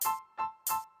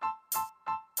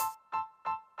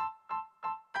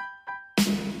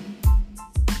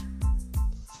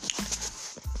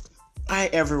Hi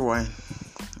everyone,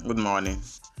 good morning.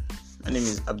 My name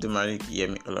is Abdulmalik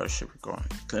Yemi Olashibikon,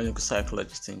 clinical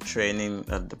psychologist in training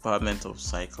at the Department of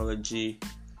Psychology,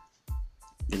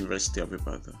 University of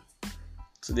Ibadan.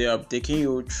 Today I'm taking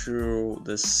you through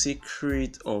the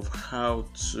secret of how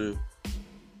to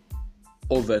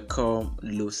overcome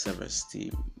low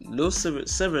self-esteem. Low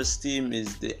self-esteem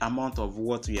is the amount of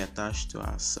what we attach to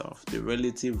ourselves, the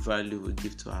relative value we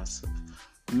give to ourselves.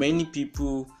 Many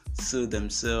people see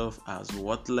themselves as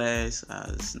worthless,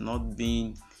 as not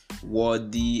being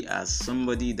worthy, as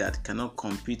somebody that cannot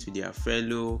compete with their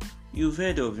fellow. You've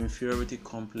heard of inferiority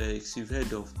complex. You've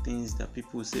heard of things that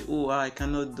people say, "Oh, I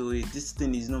cannot do it. This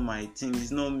thing is not my thing.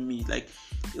 It's not me." Like,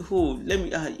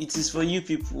 it is for you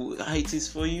people. It is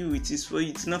for you. It is for you.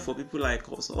 It's not for people like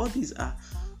us. All these are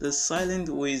the silent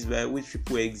ways by which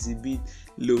people exhibit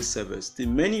low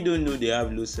self-esteem. Many don't know they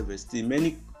have low self-esteem.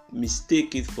 Many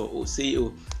mistake it for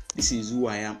this is who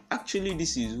I am. Actually,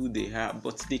 this is who they are,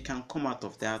 but they can come out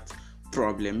of that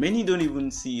problem. Many don't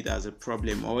even see it as a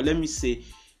problem, or let me say,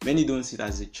 many don't see it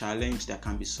as a challenge that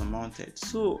can be surmounted.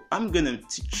 So I'm gonna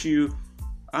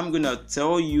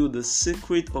tell you the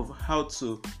secret of how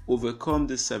to overcome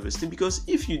this self-esteem. Because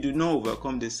if you do not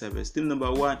overcome this self-esteem,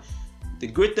 number one, the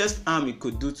greatest harm it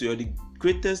could do to you, the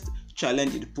greatest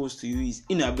challenge it poses to you is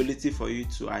inability for you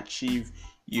to achieve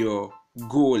your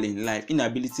goal in life,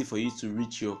 inability for you to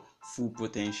reach your full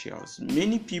potentials.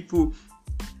 Many people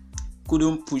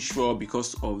couldn't push forward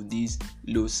because of this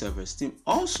low self-esteem.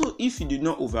 Also, if you do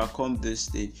not overcome this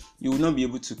thing, you will not be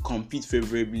able to compete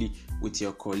favorably with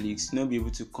your colleagues, not be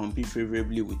able to compete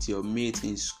favorably with your mates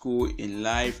in school, in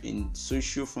life, in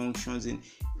social functions, in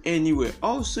anywhere.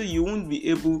 Also, you won't be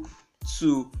able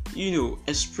to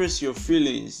express your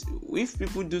feelings. If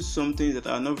people do something that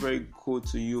are not very cool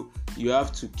to you, you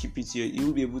have to keep it here.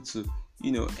 You'll be able to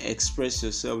express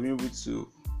yourself. You'll be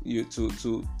able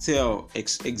to tell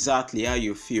exactly how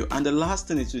you feel. And the last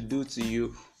thing it will do to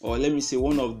you, or let me say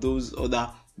one of those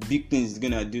other big things it's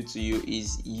gonna do to you,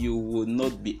 is you will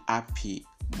not be happy,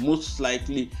 most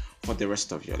likely for the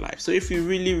rest of your life. So if you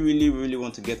really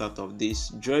want to get out of this,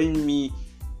 join me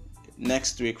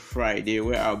next week Friday,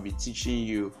 where I'll be teaching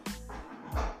you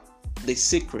the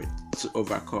secret to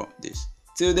overcome this.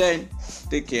 Till then,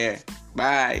 take care.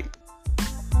 Bye.